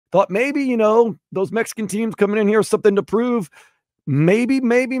Thought maybe, those Mexican teams coming in here, something to prove. Maybe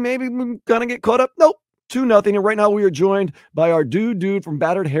we're gonna get caught up. Nope. 2-0. And right now we are joined by our dude from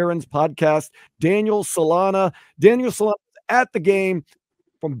Battered Heron's podcast, Daniel Solana. Daniel Solana at the game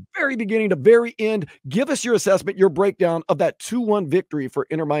from very beginning to very end. Give us your assessment, your breakdown of that 2-1 victory for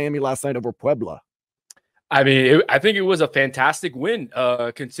Inter Miami last night over Puebla. I mean, I think it was a fantastic win,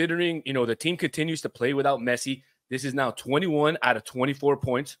 considering, the team continues to play without Messi. This is now 21 out of 24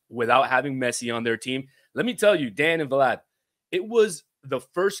 points without having Messi on their team. Let me tell you, Dan and Vlad, it was the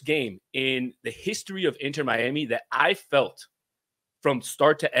first game in the history of Inter Miami that I felt from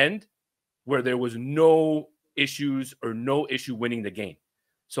start to end where there was no issues or no issue winning the game.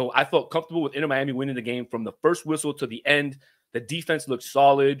 So I felt comfortable with Inter Miami winning the game from the first whistle to the end. The defense looked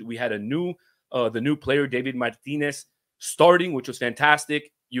solid. We had the new player, David Martinez, starting, which was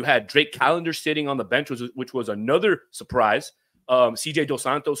fantastic. You had Drake Callender sitting on the bench, which was another surprise. CJ Dos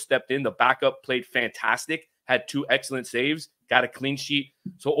Santos stepped in. The backup played fantastic, had 2 excellent saves, got a clean sheet.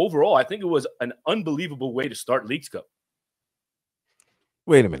 So overall, I think it was an unbelievable way to start Leagues Cup.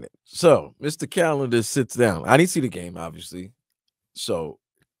 Wait a minute. So Mr. Callender sits down. I didn't see the game, obviously. So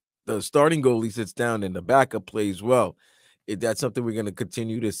the starting goalie sits down and the backup plays well. Is that something we're going to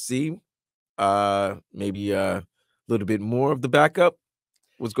continue to see? Maybe a little bit more of the backup?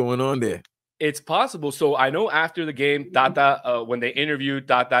 What's going on there? It's possible. So I know after the game, Tata, when they interviewed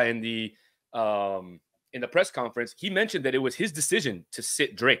Tata in the press conference, he mentioned that it was his decision to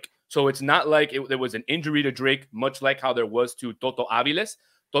sit Drake. So it's not like there was an injury to Drake, much like how there was to Toto Aviles.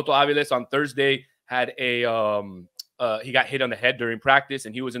 Toto Aviles on Thursday had he got hit on the head during practice,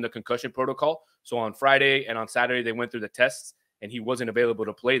 and he was in the concussion protocol. So on Friday and on Saturday, they went through the tests, and he wasn't available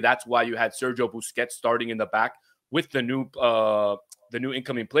to play. That's why you had Sergio Busquets starting in the back with the new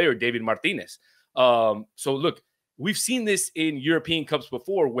incoming player, David Martinez. So look, we've seen this in European Cups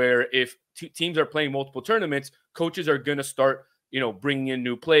before, where if teams are playing multiple tournaments, coaches are going to start, bringing in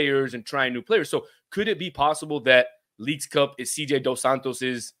new players and trying new players. So could it be possible that Leagues Cup is CJ Dos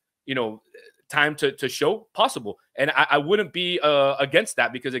Santos's, time to show? Possible. And I wouldn't be against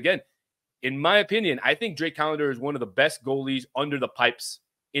that, because again, in my opinion, I think Drake Callender is one of the best goalies under the pipes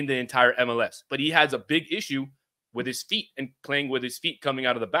in the entire MLS, but he has a big issue with his feet and playing with his feet coming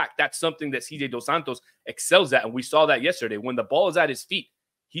out of the back. That's something that CJ Dos Santos excels at, and we saw that yesterday. When the ball is at his feet,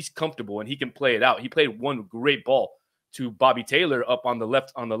 he's comfortable and he can play it out. He played one great ball to Bobby Taylor up on the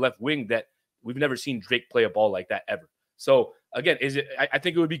left wing that we've never seen Drake play a ball like that ever. So again, I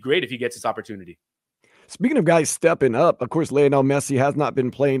think it would be great if he gets this opportunity. Speaking of guys stepping up, of course, Lionel Messi has not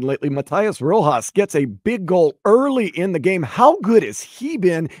been playing lately. Matias Rojas gets a big goal early in the game. How good has he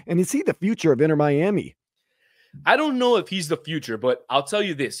been? And is he the future of Inter Miami? I don't know if he's the future, but I'll tell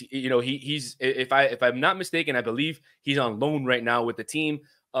you this. He's if I'm not mistaken, I believe he's on loan right now with the team,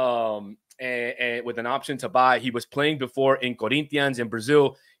 and with an option to buy. He was playing before in Corinthians in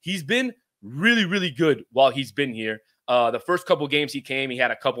Brazil. He's been really, really good while he's been here. The first couple games he came, he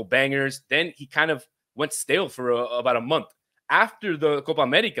had a couple bangers. Then he kind of went stale for about a month. After the Copa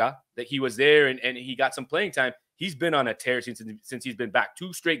America that he was there and he got some playing time, he's been on a tear since he's been back.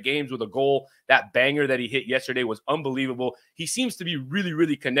 2 straight games with a goal. That banger that he hit yesterday was unbelievable. He seems to be really,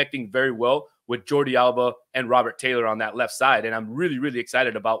 really connecting very well with Jordi Alba and Robert Taylor on that left side. And I'm really, really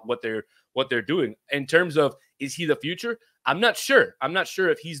excited about what they're doing. In terms of, is he the future? I'm not sure. I'm not sure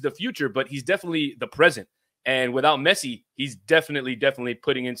if he's the future, but he's definitely the present. And without Messi, he's definitely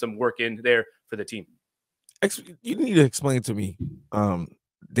putting in some work in there for the team. You need to explain to me,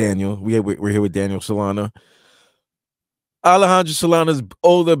 Daniel. We're here with Daniel Solana, Alejandro Solana's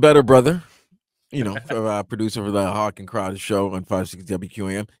older, better brother. Producer for the Hawk and Crowd show on 560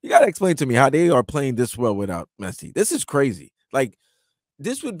 WQAM. You got to explain to me how they are playing this well without Messi. This is crazy. Like,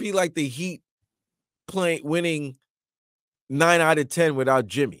 this would be like the Heat winning 9 out of 10 without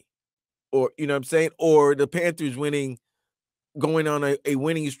Jimmy, or you know what I'm saying, or the Panthers going on a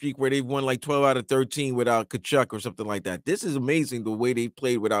winning streak where they've won like 12 out of 13 without Kachuk or something like that. This is amazing the way they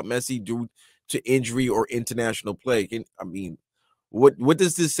played without Messi due to injury or international play. What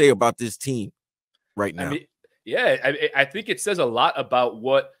does this say about this team right now? I think it says a lot about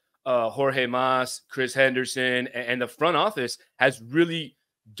what Jorge Mas, Chris Henderson, and the front office has really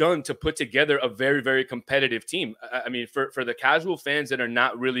done to put together a very, very competitive team. I mean, for the casual fans that are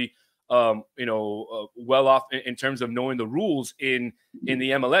not really well off in terms of knowing the rules in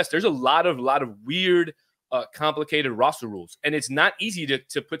the MLS, there's a lot of weird, complicated roster rules, and it's not easy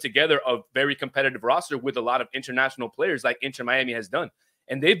to put together a very competitive roster with a lot of international players like Inter Miami has done.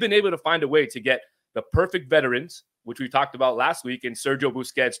 And they've been able to find a way to get the perfect veterans, which we talked about last week, in Sergio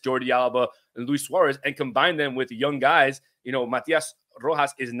Busquets, Jordi Alba, and Luis Suarez, and combine them with young guys. Matias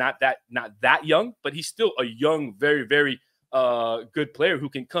Rojas is not that young, but he's still a young, very, very good player who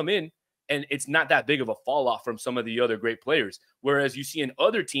can come in, and it's not that big of a fall off from some of the other great players. Whereas you see in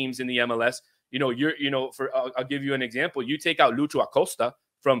other teams in the MLS, I'll give you an example. You take out Lucho Acosta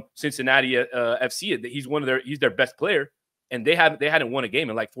from Cincinnati FC. He's their best player, and they hadn't won a game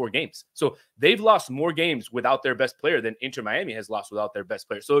in like 4 games. So they've lost more games without their best player than Inter Miami has lost without their best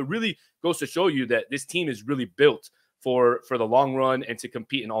player. So it really goes to show you that this team is really built for the long run and to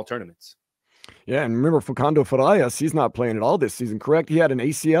compete in all tournaments. Yeah, and remember Facundo Farias, he's not playing at all this season, correct? He had an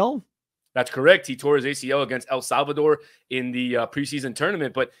ACL? That's correct. He tore his ACL against El Salvador in the preseason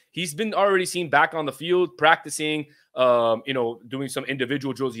tournament, but he's been already seen back on the field practicing, doing some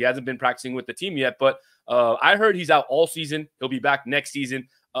individual drills. He hasn't been practicing with the team yet, but I heard he's out all season. He'll be back next season.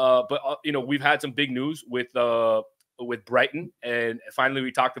 We've had some big news with Brighton, and finally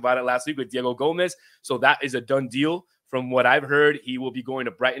we talked about it last week with Diego Gomez. So that is a done deal. From what I've heard, he will be going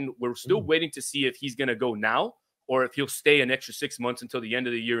to Brighton. We're still waiting to see if he's going to go now or if he'll stay an extra 6 months until the end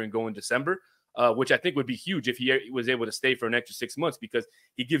of the year and go in December, which I think would be huge if he was able to stay for an extra 6 months, because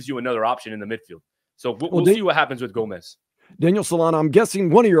he gives you another option in the midfield. So we'll see what happens with Gomez. Daniel Solana, I'm guessing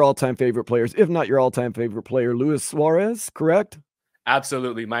one of your all-time favorite players, if not your all-time favorite player, Luis Suarez, correct?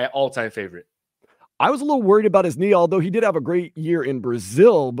 Absolutely. My all-time favorite. I was a little worried about his knee, although he did have a great year in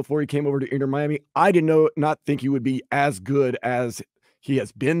Brazil before he came over to Inter Miami. I did not think he would be as good as he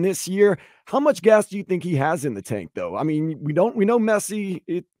has been this year. How much gas do you think he has in the tank, though? I mean, we know Messi.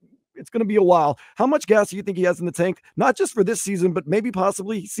 It's going to be a while. How much gas do you think he has in the tank? Not just for this season, but maybe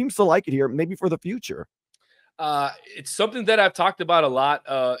possibly he seems to like it here, maybe for the future. It's something that I've talked about a lot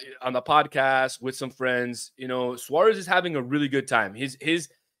on the podcast with some friends. Suarez is having a really good time.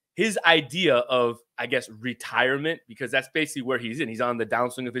 His idea of, I guess, retirement, because that's basically where he's in. He's on the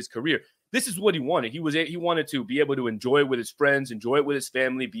downswing of his career. This is what he wanted. He wanted to be able to enjoy it with his friends, enjoy it with his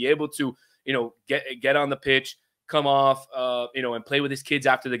family, be able to, get on the pitch, come off, and play with his kids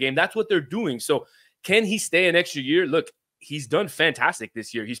after the game. That's what they're doing. So can he stay an extra year? Look, he's done fantastic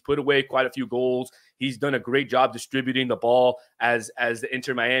this year. He's put away quite a few goals. He's done a great job distributing the ball as the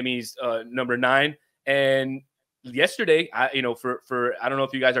Inter Miami's number 9. And yesterday, I don't know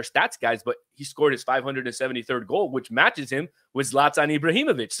if you guys are stats guys, but he scored his 573rd goal, which matches him with Zlatan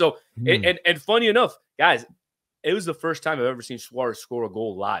Ibrahimovic. So, and funny enough, guys, it was the first time I've ever seen Suarez score a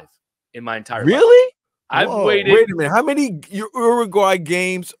goal live in my entire life. Really? I've waited. Wait a minute. How many Uruguay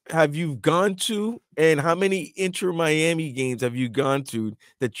games have you gone to, and how many Inter Miami games have you gone to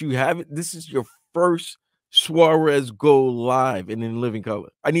that you haven't? This is your first Suarez goal live and in living color.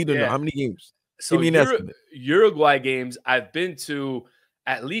 I need to know how many games. So Uruguay games, I've been to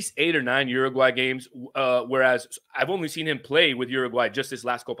at least 8 or 9 Uruguay games, whereas I've only seen him play with Uruguay just this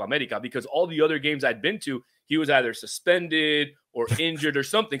last Copa America, because all the other games I'd been to, he was either suspended or injured or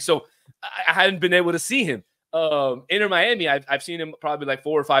something. So I hadn't been able to see him. Inter Miami, I've seen him probably like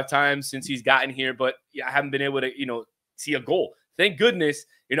 4 or 5 times since he's gotten here, but I haven't been able to, see a goal. Thank goodness.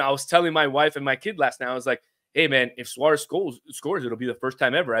 I was telling my wife and my kid last night, I was like, hey, man, if Suarez scores, it'll be the first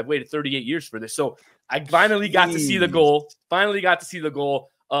time ever. I've waited 38 years for this. So I finally got to see the goal.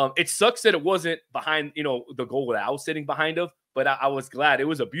 It sucks that it wasn't behind, the goal that I was sitting behind of, but I was glad. It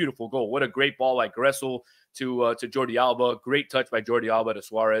was a beautiful goal. What a great ball by Gressel to Jordi Alba. Great touch by Jordi Alba to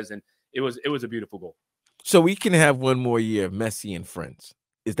Suarez. And it was a beautiful goal. So we can have one more year of Messi and friends.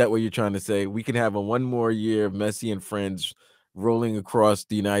 Is that what you're trying to say? We can have one more year of Messi and friends rolling across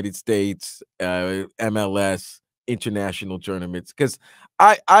the United States, MLS, international tournaments. Because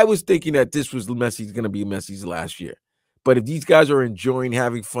I was thinking that this was going to be Messi's last year. But if these guys are enjoying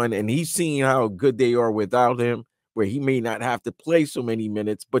having fun and he's seeing how good they are without him, where he may not have to play so many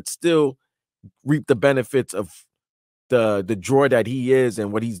minutes, but still reap the benefits of the joy that he is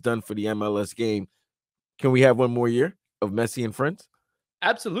and what he's done for the MLS game, can we have one more year of Messi and friends?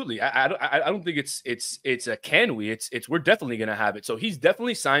 Absolutely. I don't think it's a can we. It's we're definitely going to have it. So he's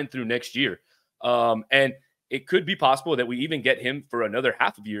definitely signed through next year. And it could be possible that we even get him for another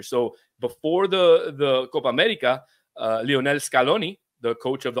half of year. So before the Copa America, Lionel Scaloni, the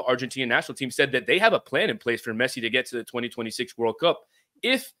coach of the Argentine national team, said that they have a plan in place for Messi to get to the 2026 World Cup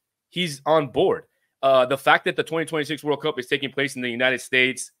if he's on board. The fact that the 2026 World Cup is taking place in the United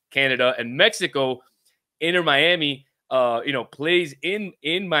States, Canada, and Mexico, Inter Miami, plays in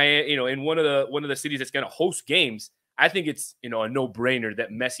Miami, in one of the cities that's going to host games. I think it's, a no-brainer that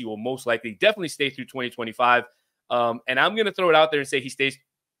Messi will most likely definitely stay through 2025. And I'm going to throw it out there and say he stays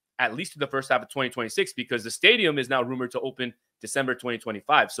at least to the first half of 2026, because the stadium is now rumored to open December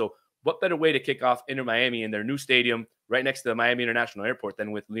 2025. So what better way to kick off Inter Miami in their new stadium right next to the Miami International Airport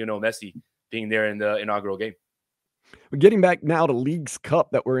than with Lionel Messi being there in the inaugural game? But getting back now to Leagues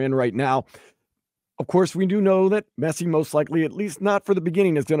Cup that we're in right now, of course, we do know that Messi most likely, at least not for the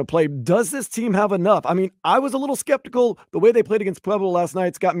beginning, is going to play. Does this team have enough? I mean, I was a little skeptical. The way they played against Puebla last night,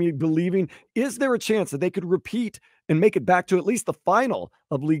 it's got me believing. Is there a chance that they could repeat and make it back to at least the final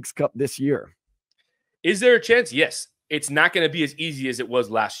of Leagues Cup this year? Is there a chance? Yes. It's not going to be as easy as it was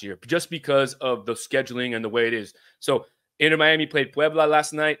last year, just because of the scheduling and the way it is. So Inter Miami played Puebla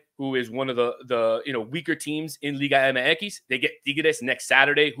last night, who is one of the weaker teams in Liga MX. They get Tigres next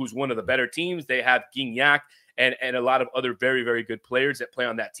Saturday, who's one of the better teams. They have Gignac and a lot of other very, very good players that play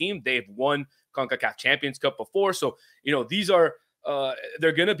on that team. They've won CONCACAF Champions Cup before. So, these are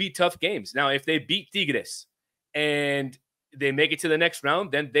they're going to be tough games. Now, if they beat Tigres and they make it to the next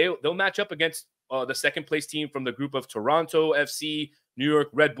round, then they'll match up against the second place team from the group of Toronto FC, New York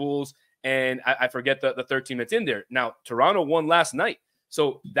Red Bulls, and I forget the third team that's in there. Now, Toronto won last night.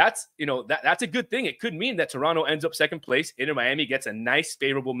 So that's a good thing. It could mean that Toronto ends up second place. Inter Miami gets a nice,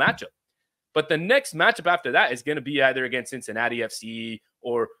 favorable matchup. But the next matchup after that is going to be either against Cincinnati FC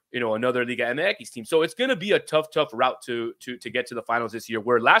or another Liga MX team. So it's going to be a tough route to get to the finals this year,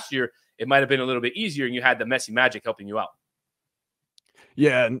 where last year it might have been a little bit easier and you had the Messi magic helping you out.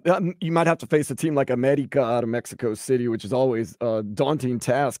 Yeah, and you might have to face a team like America out of Mexico City, which is always a daunting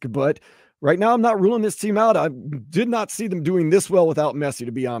task. But right now, I'm not ruling this team out. I did not see them doing this well without Messi,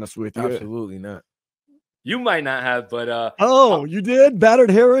 to be honest with you. Absolutely not. You might not have, but you did?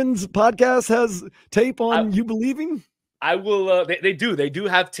 Battered Heron's podcast has tape on you believing? I will. They do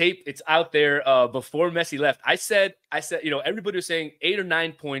have tape. It's out there. Before Messi left, I said, everybody was saying 8 or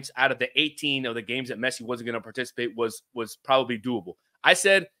 9 points out of the 18 of the games that Messi wasn't going to participate was probably doable. I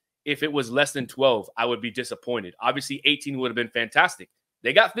said if it was less than 12, I would be disappointed. Obviously, 18 would have been fantastic.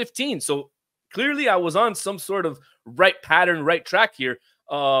 They got 15, so clearly I was on some sort of right pattern, right track here.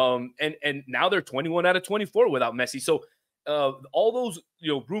 And now they're 21 out of 24 without Messi. So all those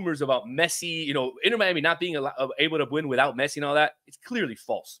rumors about Messi, Inter Miami not being able to win without Messi and all that, it's clearly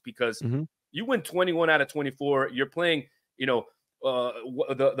false, because you win 21 out of 24. You're playing, the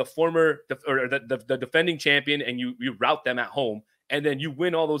defending champion, and you rout them at home, and then you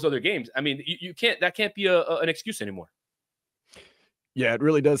win all those other games. I mean, you can't. That can't be an excuse anymore. Yeah, it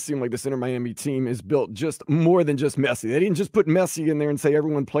really does seem like this Inter Miami team is built just more than just Messi. They didn't just put Messi in there and say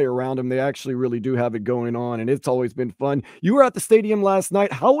everyone play around him. They actually really do have it going on, and it's always been fun. You were at the stadium last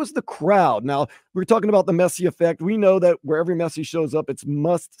night. How was the crowd? Now, we're talking about the Messi effect. We know that wherever Messi shows up, it's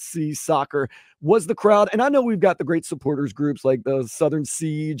must-see soccer. Was the crowd, and I know we've got the great supporters groups like the Southern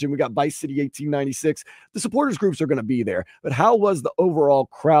Siege, and we got Vice City 1896. The supporters groups are going to be there. But how was the overall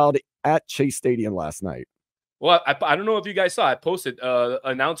crowd at Chase Stadium last night? Well, I don't know if you guys saw. I posted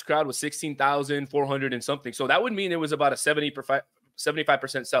announced crowd was 16,400 and something. So that would mean it was about a 75%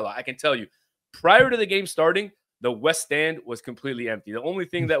 sellout. I can tell you, prior to the game starting, the West Stand was completely empty. The only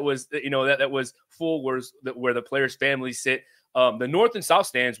thing that was that was full was where the players' families sit. The North and South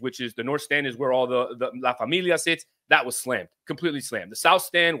stands, which is the North Stand is where all the La Familia sits, that was slammed, completely slammed. The South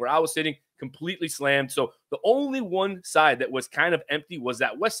Stand, where I was sitting, completely slammed. So the only one side that was kind of empty was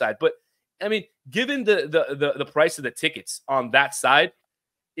that West side. But I mean, given the price of the tickets on that side,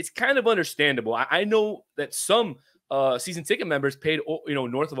 it's kind of understandable. I know that some season ticket members paid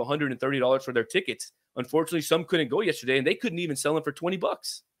north of $130 for their tickets. Unfortunately, some couldn't go yesterday, and they couldn't even sell them for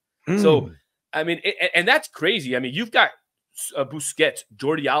 $20. So, I mean, and that's crazy. I mean, you've got Busquets,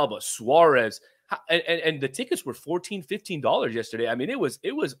 Jordi Alba, Suarez, and the tickets were $14, $15 yesterday. I mean, it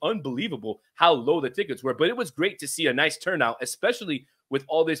was unbelievable how low the tickets were, but it was great to see a nice turnout, especially with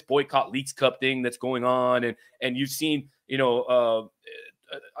all this boycott Leagues Cup thing that's going on. And you've seen,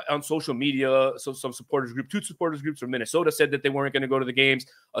 on social media, so some supporters group, 2 supporters groups from Minnesota said that they weren't going to go to the games.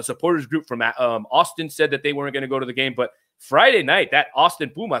 A supporters group from Austin said that they weren't going to go to the game. But Friday night, that Austin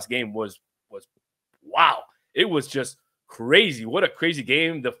Pumas game was wow. It was just crazy. What a crazy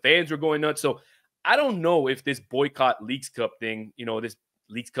game. The fans were going nuts. So I don't know if this boycott Leagues Cup thing, this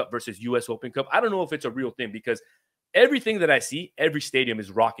Leagues Cup versus US Open Cup, I don't know if it's a real thing, because everything that I see, every stadium is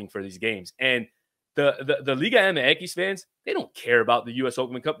rocking for these games. And the Liga MX fans, they don't care about the US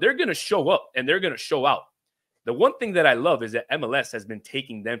Open Cup. They're going to show up and they're going to show out. The one thing that I love is that MLS has been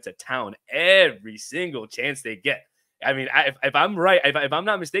taking them to town every single chance they get. I mean, if I'm right, if I'm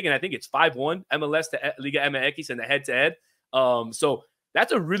not mistaken, I think it's 5-1 MLS to Liga MX in the head-to-head. So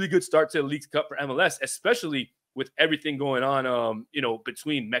that's a really good start to the Leagues Cup for MLS, especially with everything going on,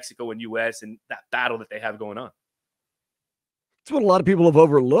 between Mexico and US and that battle that they have going on. It's what a lot of people have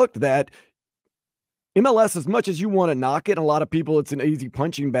overlooked, that MLS, as much as you want to knock it, a lot of people, it's an easy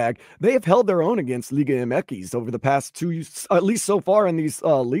punching bag. They have held their own against Liga MX over the past 2 years, at least so far in these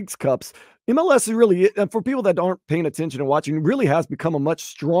Leagues Cups. MLS is really, and for people that aren't paying attention and watching, really has become a much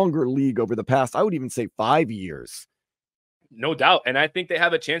stronger league over the past, I would even say 5 years. No doubt. And I think they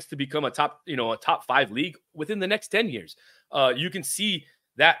have a chance to become a top 5 league within the next 10 years. You can see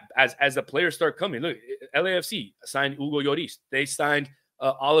that as the players start coming. Look, LAFC signed Hugo Lloris. They signed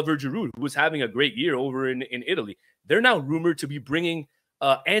Oliver Giroud, who was having a great year over in Italy. They're now rumored to be bringing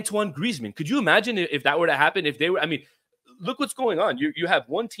Antoine Griezmann. Could you imagine if that were to happen? If they were, I mean, look what's going on. You have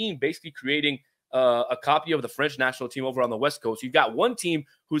one team basically creating a copy of the French national team over on the West Coast. You've got one team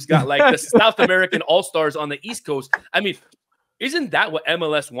who's got like the South American All-Stars on the East Coast. I mean, isn't that what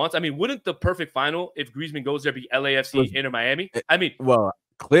MLS wants? I mean, wouldn't the perfect final, if Griezmann goes there, be LAFC, Inter Miami? I mean, well,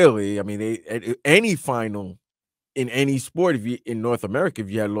 clearly, I mean, any final in any sport, if you in North America, if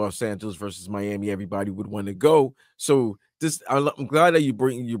you had Los Angeles versus Miami, everybody would want to go. So this, I'm glad that you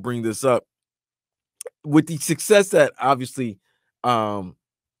bring this up with the success that obviously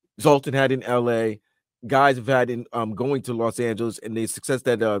Zoltan had in LA, guys have had in going to Los Angeles, and the success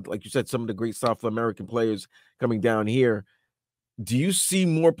that like you said, some of the great South American players coming down here. Do you see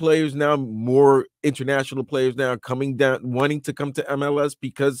more players now, more international players now coming down, wanting to come to MLS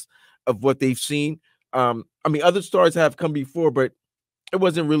because of what they've seen? I mean, other stars have come before, but it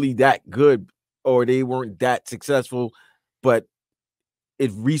wasn't really that good, or they weren't that successful. But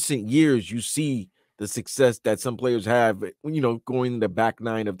in recent years, you see the success that some players have, going in the back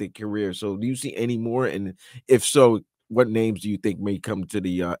nine of their career. So do you see any more? And if so, what names do you think may come to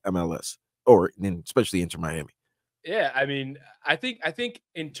the MLS, or especially Inter Miami? Yeah, I mean, I think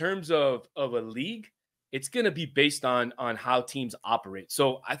in terms of a league, it's going to be based on how teams operate.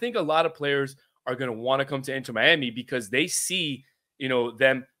 So I think a lot of players are going to want to come to Inter Miami because they see,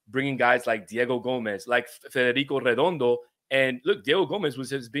 them bringing guys like Diego Gomez, like Federico Redondo. And look, Diego Gomez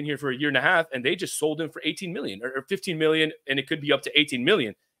has been here for a year and a half, and they just sold him for 18 million or 15 million, and it could be up to 18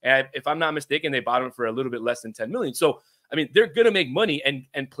 million. And if I'm not mistaken, they bought him for a little bit less than 10 million. So I mean, they're going to make money,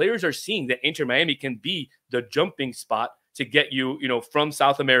 and players are seeing that Inter Miami can be the jumping spot to get you, from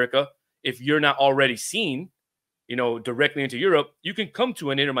South America. If you're not already seen, directly into Europe, you can come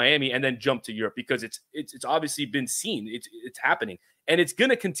to an Inter Miami and then jump to Europe because it's obviously been seen. It's happening, and it's going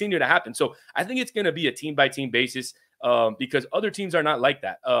to continue to happen. So I think it's going to be a team by team basis because other teams are not like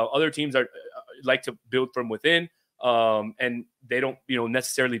that. Other teams are like to build from within, and they don't,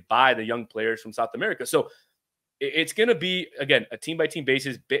 necessarily buy the young players from South America. So it's going to be, again, a team-by-team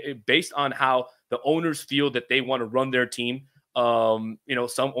basis based on how the owners feel that they want to run their team. Some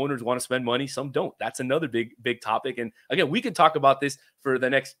owners want to spend money, some don't. That's another big topic. And again, we can talk about this for the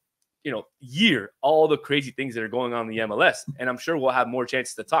next, year, all the crazy things that are going on in the MLS. And I'm sure we'll have more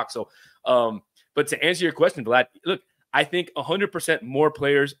chances to talk. So, but to answer your question, Vlad, look, I think 100%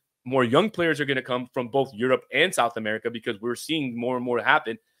 more young players are going to come from both Europe and South America because we're seeing more and more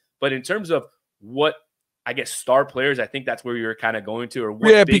happen. But in terms of what, I guess, star players, I think that's where you're kind of going to, or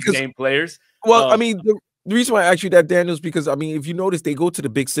what big name players. Well, I mean, the reason why I asked you that, Daniel, is because, I mean, if you notice, they go to the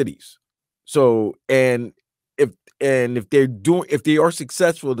big cities. So, and if they are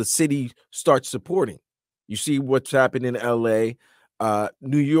successful, the city starts supporting. You see what's happened in LA,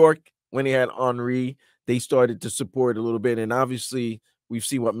 New York, when they had Henry, they started to support a little bit. And obviously we've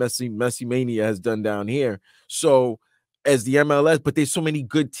seen what Messi Mania has done down here. So, as the MLS, but there's so many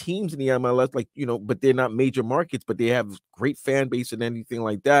good teams in the MLS, like, but they're not major markets, but they have great fan base and anything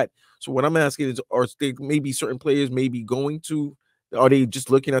like that. So what I'm asking is, are they maybe certain players maybe are they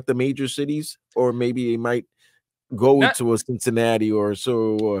just looking at the major cities, or maybe they might go to a Cincinnati or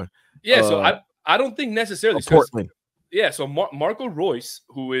so? Or, so I don't think necessarily Portland. Yeah, so Marco Reus,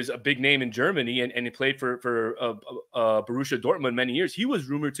 who is a big name in Germany and he played for Borussia Dortmund many years, he was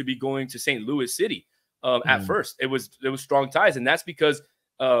rumored to be going to St. Louis City. At first, it was strong ties, and that's because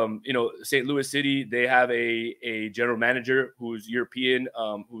St. Louis City, they have a general manager who's European,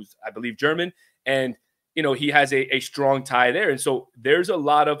 who's, I believe, German, and he has a strong tie there, and so there's a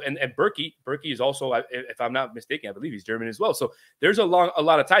lot of and Berkey is also, if I'm not mistaken, I believe he's German as well. So there's a lot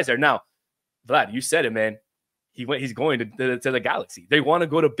of ties there. Now, Vlad, you said it, man. He's going to the Galaxy. They want to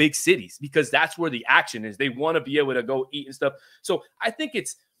go to big cities because that's where the action is. They want to be able to go eat and stuff. So I think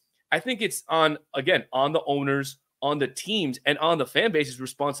it's on the owners, on the teams, and on the fan base's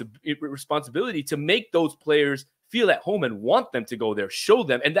responsibility to make those players feel at home and want them to go there, show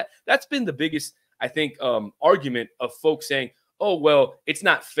them. And that's been the biggest, I think, argument of folks saying, oh, well, it's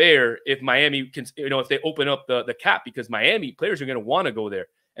not fair if Miami can, if they open up the cap, because Miami players are going to want to go there.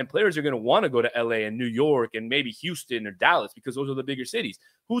 And players are going to want to go to LA and New York and maybe Houston or Dallas because those are the bigger cities.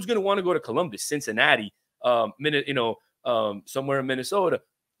 Who's going to want to go to Columbus, Cincinnati, somewhere in Minnesota?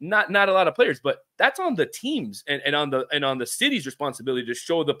 not a lot of players, but that's on the teams and on the city's responsibility to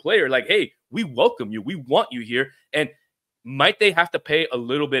show the player like, hey, we welcome you, we want you here. And might they have to pay a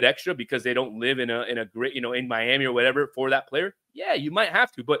little bit extra because they don't live in a great, in Miami or whatever for that player? Yeah, you might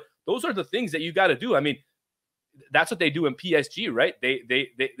have to, but those are the things that you got to do. I mean, that's what they do in PSG, right?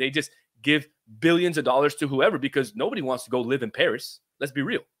 They just give billions of dollars to whoever because nobody wants to go live in Paris. Let's be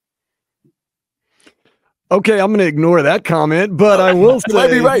real. Okay, I'm going to ignore that comment, but I will say you might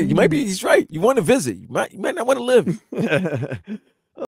be right. He's right. You want to visit. You might not want to live.